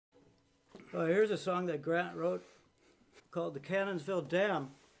Well, here's a song that Grant wrote called "The Cannonsville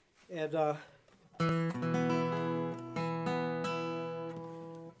Dam," and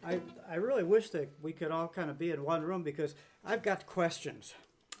I really wish that we could all kind of be in one room because I've got questions.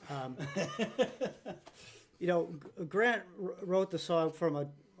 Um, Grant wrote the song from a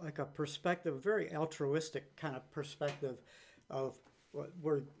perspective, a very altruistic kind of perspective of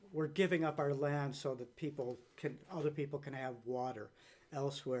we're giving up our land so that other people can have water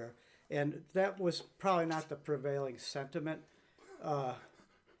elsewhere, and that was probably not the prevailing sentiment. Uh,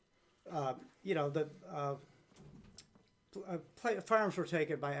 the farms were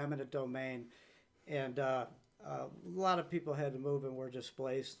taken by eminent domain, and a lot of people had to move and were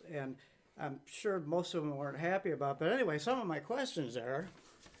displaced, and I'm sure most of them weren't happy about it. But anyway, some of my questions are,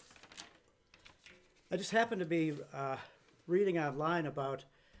 I just happened to be reading online about,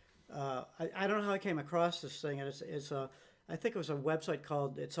 I don't know how I came across this thing, and I think it was a website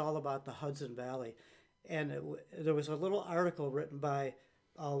called It's All About the Hudson Valley, and there was a little article written by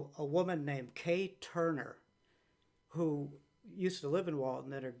a woman named Kay Turner, who used to live in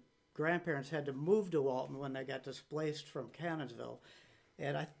Walton, and her grandparents had to move to Walton when they got displaced from Cannonsville.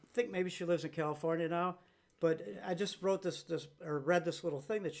 And I think maybe she lives in California now, but I just read this little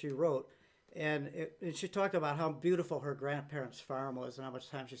thing that she wrote, and she talked about how beautiful her grandparents' farm was and how much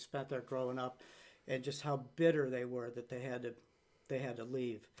time she spent there growing up, and just how bitter they were that they had to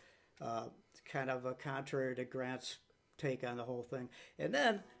leave. Kind of a contrary to Grant's take on the whole thing. And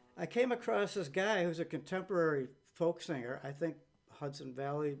then I came across this guy who's a contemporary folk singer, I think Hudson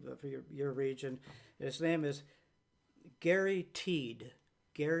Valley, for your region. His name is Gary Teed,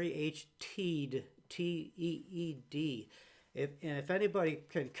 Gary H. Teed, Teed. If anybody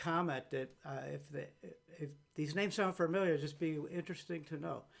can comment that if these names sound familiar, just be interesting to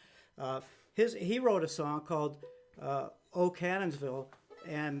know. He wrote a song called "Oh Cannonsville,"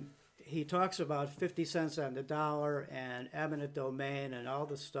 and he talks about 50 cents on the dollar and eminent domain and all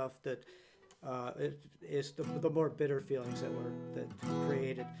the stuff that is the more bitter feelings that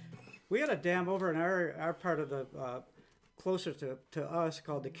created. We had a dam over in our part of the closer to us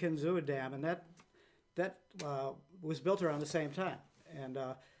called the Kinzua Dam, and that was built around the same time, and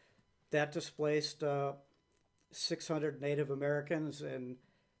that displaced 600 Native Americans, and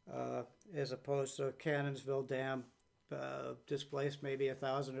as opposed to Cannonsville Dam displaced maybe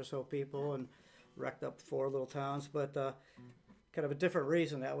 1,000 or so people and wrecked up 4 little towns, but kind of a different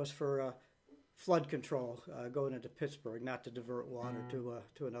reason. That was for flood control going into Pittsburgh, not to divert water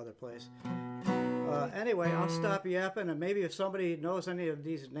to another place. Anyway, I'll stop yapping, and maybe if somebody knows any of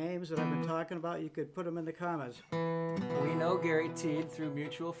these names that I've been talking about, you could put them in the comments. We know Gary Teed through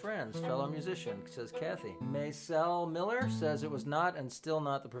mutual friends, fellow musician, says Kathy. Maysel Miller says it was not and still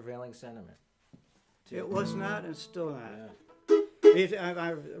not the prevailing sentiment. It was not and still not. Yeah.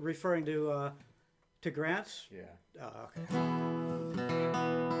 I'm referring to Grant's? Yeah. Oh, okay.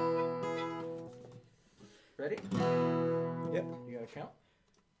 Ready? Yep. You gotta count?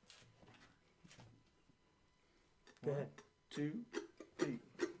 Go ahead. 2, 3.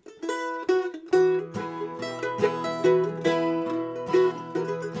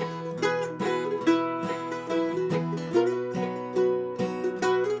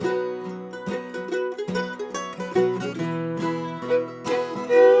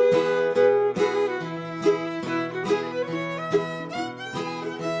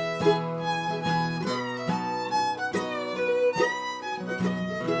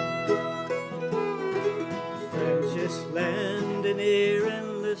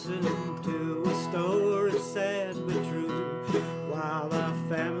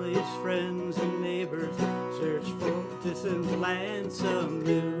 Land some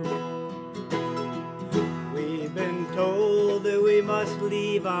new. We've been told that we must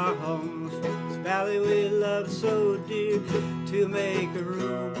leave our homes, this valley we love so dear, to make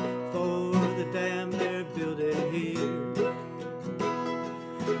room for the dam they're building here.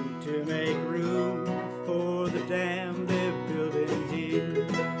 To make room for the dam they're building here.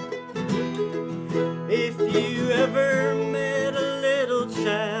 If you ever met a little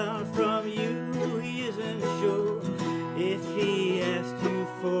child from you, he isn't sure. If he asked you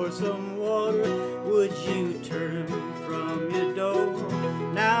for some water, would you turn him from your door?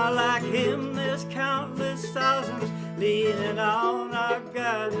 Now like him there's countless thousands leaning on our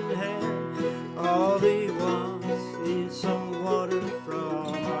guiding hand. All he wants is some water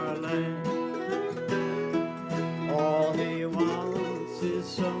from our land. All he wants is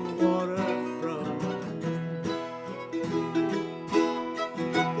some water from our land.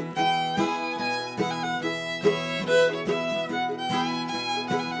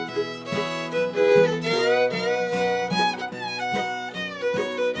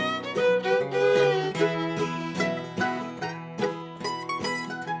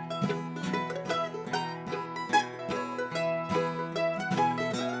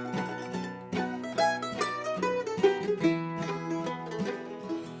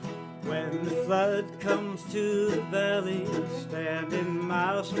 flood comes to the valley, standing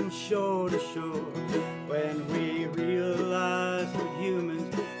miles from shore to shore. When we realize that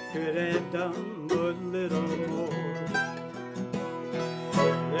humans could have done but little more.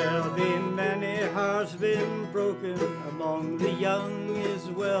 There'll be many hearts been broken among the young as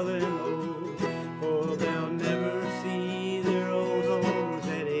well and old, for they'll never see their old homes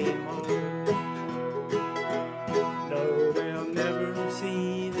anymore. No, they'll never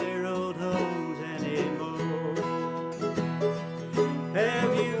see their old homes anymore.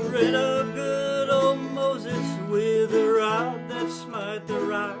 Have you read of good old Moses with a rod that smote the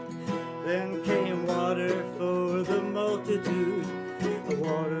rock? Then came water for the multitude,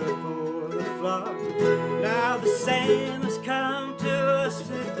 water for the flock. Now the same has come to us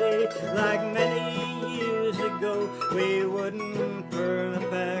today, like many years ago. We wouldn't turn our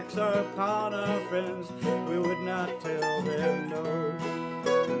backs upon our friends, we would not tell them no.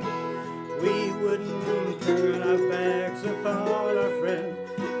 We wouldn't turn our backs upon our friends,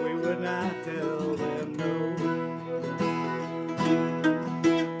 we would not tell them no.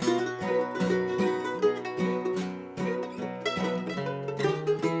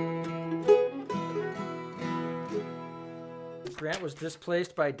 Grant was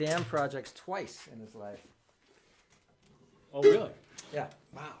displaced by dam projects twice in his life. Oh, really? Yeah,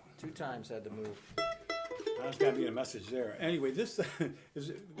 Wow. 2 times had to move. There's got to be a message there. Anyway, this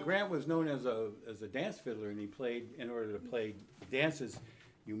is Grant was known as a dance fiddler, and he played. In order to play dances,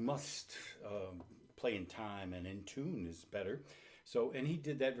 you must play in time, and in tune is better. So, and he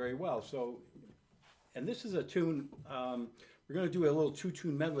did that very well. So, and this is a tune. We're going to do a little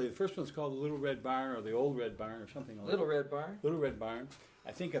 2-tune medley. The first one's called the Little Red Barn, or the Old Red Barn, or something like that. Little Red Barn. Little Red Barn.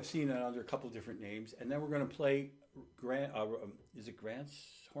 I think I've seen it under a couple different names. And then we're going to play Grant. Is it Grant's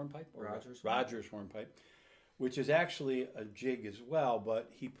hornpipe? Or Rogers hornpipe, which is actually a jig as well.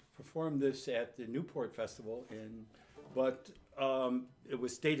 But he performed this at the Newport Festival. But it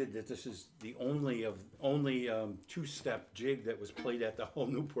was stated that this is the only 2-step jig that was played at the whole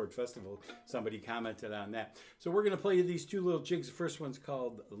Newport Festival. Somebody commented on that. So we're going to play these 2 little jigs. The first one's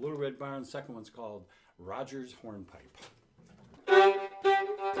called the Little Red Barn. The second one's called Rogers Hornpipe.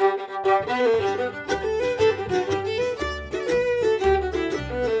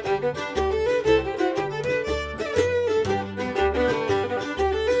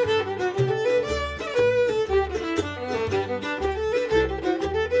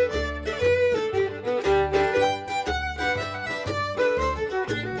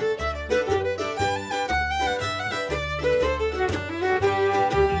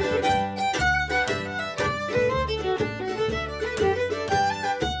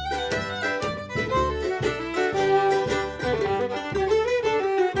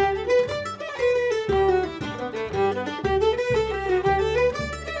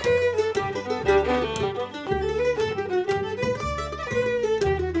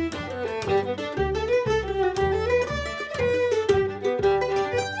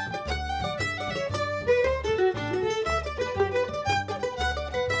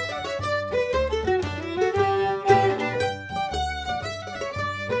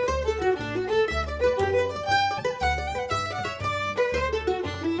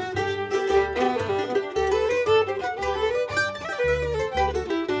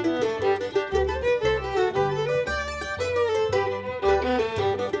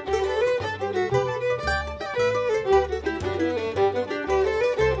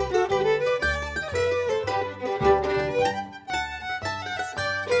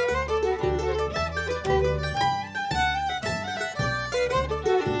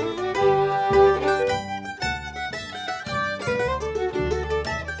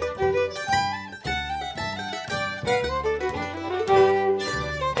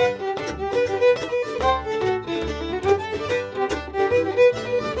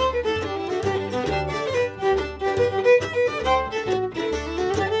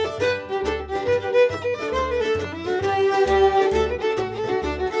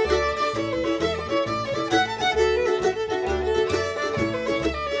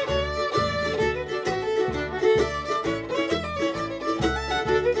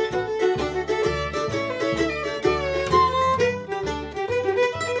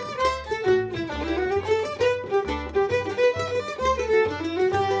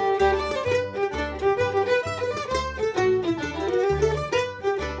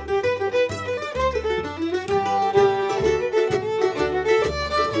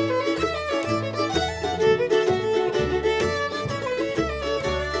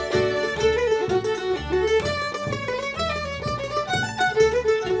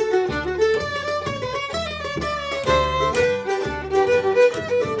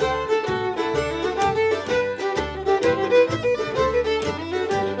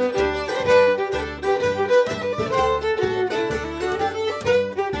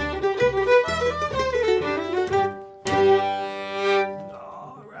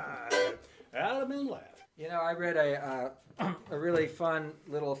 You know, I read a really fun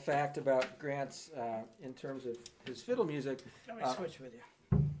little fact about Grant's in terms of his fiddle music. Let me switch with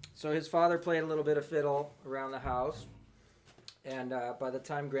you. So his father played a little bit of fiddle around the house, and by the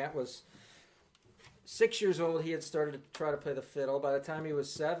time Grant was 6 years old, he had started to try to play the fiddle. By the time he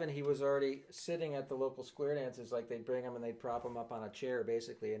was 7, he was already sitting at the local square dances. Like, they'd bring him and they'd prop him up on a chair,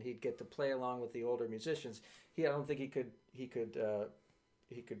 basically, and he'd get to play along with the older musicians. I don't think he could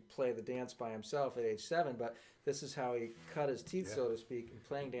play the dance by himself at age 7, but this is how he cut his teeth, so to speak, in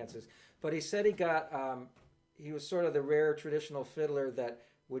playing dances. But he said he was sort of the rare traditional fiddler that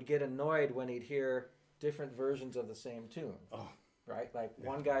would get annoyed when he'd hear different versions of the same tune. Oh. Right? Like,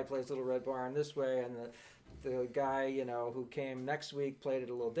 one guy plays Little Red Barn this way, and the guy, you know, who came next week played it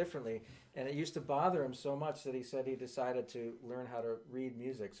a little differently. And it used to bother him so much that he said he decided to learn how to read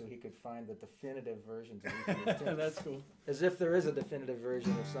music so he could find the definitive versions of each of his tunes. That's cool. As if there is a definitive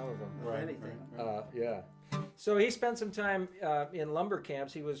version of some of them. Right. Anything. Right. Yeah. So he spent some time in lumber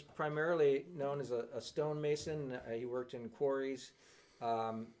camps. He was primarily known as a stonemason. He worked in quarries.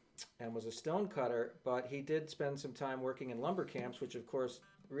 And was a stone cutter, but he did spend some time working in lumber camps, which, of course,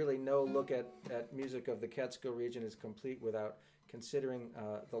 really no look at music of the Catskill region is complete without considering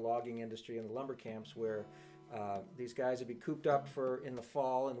the logging industry and the lumber camps, where these guys would be cooped up in the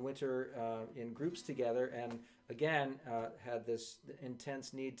fall and winter in groups together, and again had this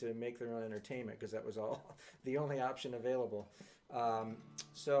intense need to make their own entertainment because that was all the only option available.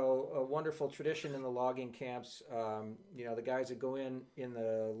 So a wonderful tradition in the logging camps. You know, the guys would go in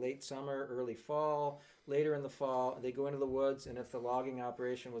the late summer, early fall, later in the fall. They go into the woods, and if the logging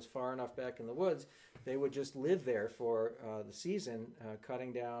operation was far enough back in the woods, they would just live there for the season,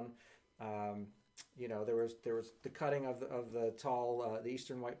 cutting down. You know, there was the cutting of the tall, the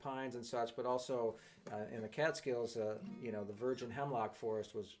eastern white pines and such, but also in the Catskills, you know, the virgin hemlock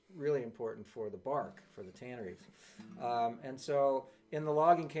forest was really important for the bark, for the tanneries. And so in the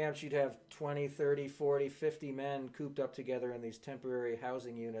logging camps, you'd have 20, 30, 40, 50 men cooped up together in these temporary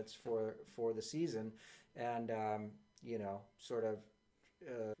housing units for the season. And, you know, sort of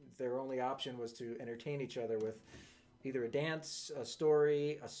their only option was to entertain each other with either a dance, a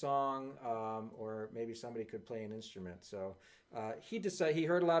story, a song, or maybe somebody could play an instrument. So he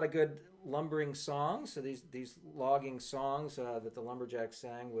heard a lot of good lumbering songs. So these logging songs that the lumberjacks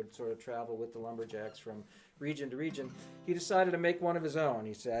sang would sort of travel with the lumberjacks from region to region. He decided to make one of his own.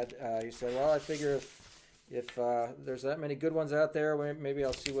 He said, well, I figure if there's that many good ones out there, maybe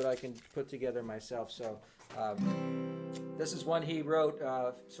I'll see what I can put together myself. So this is one he wrote,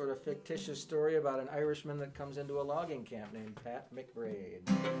 sort of fictitious story about an Irishman that comes into a logging camp named Pat McBraid.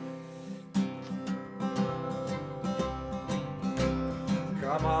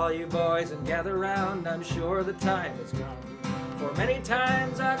 Come all you boys and gather round, I'm sure the time has come. For many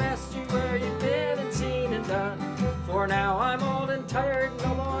times I've asked you where you've been and seen and done. For now I'm old and tired,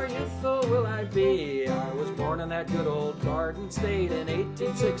 no more youthful will I be. I was born in that good old Garden State in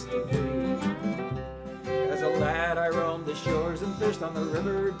 1863. As a lad I roamed the shores and fished on the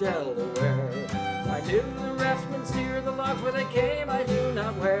river Delaware. I knew the raftsmen steered the logs where they came, I knew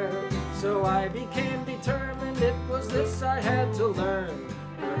not where. So I became determined, it was this I had to learn.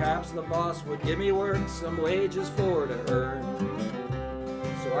 Perhaps the boss would give me work, some wages for to earn.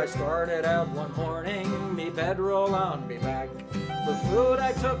 So I started out one morning, me bedroll on me back. For food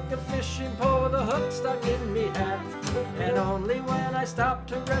I took a fishing pole with a hook stuck in me hat. And only when I stopped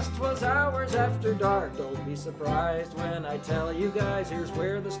to rest was hours after dark. Don't be surprised when I tell you guys, here's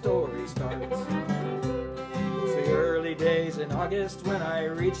where the story starts. It's the early days in August when I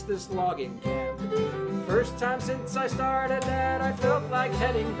reached this logging camp. First time since I started that I felt like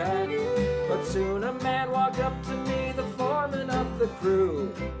heading back. But soon a man walked up to me, the foreman of the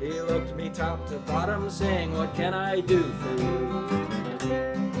crew. He looked me top to bottom saying, what can I do for you?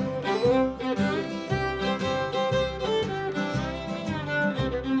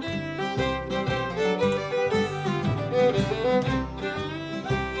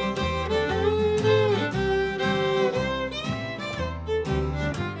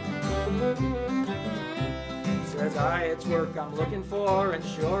 It's work I'm looking for and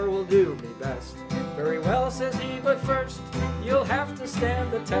sure will do me best. Very well, says he, but first you'll have to stand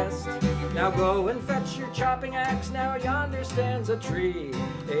the test. Now go and fetch your chopping axe, now yonder stands a tree.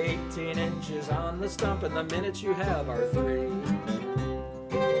 18 inches on the stump and the minutes you have are 3.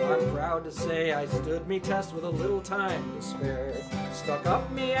 I'm proud to say I stood me test with a little time to spare. Stuck up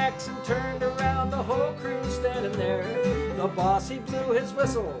me axe and turned around, the whole crew standing there. The boss, he blew his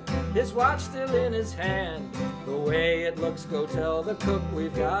whistle, his watch still in his hand. The way it looks, go tell the cook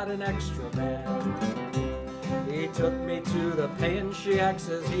we've got an extra man. He took me to the pay-and shack,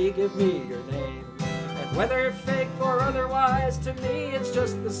 says he, give me your name. And Whether fake or otherwise, to me it's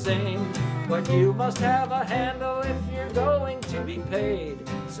just the same. But you must have a handle if you're going to be paid.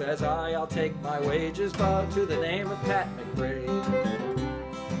 Says I'll take my wages, bow to the name of Pat McBride.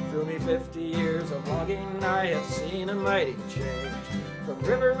 Through me 50 years of logging, I have seen a mighty change. From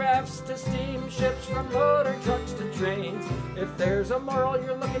river rafts to steamships, from motor trucks to trains. If there's a moral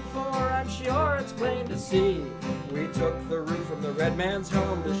you're looking for, I'm sure it's plain to see. We took the roof from the red man's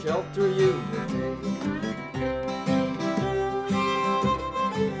home to shelter you and me.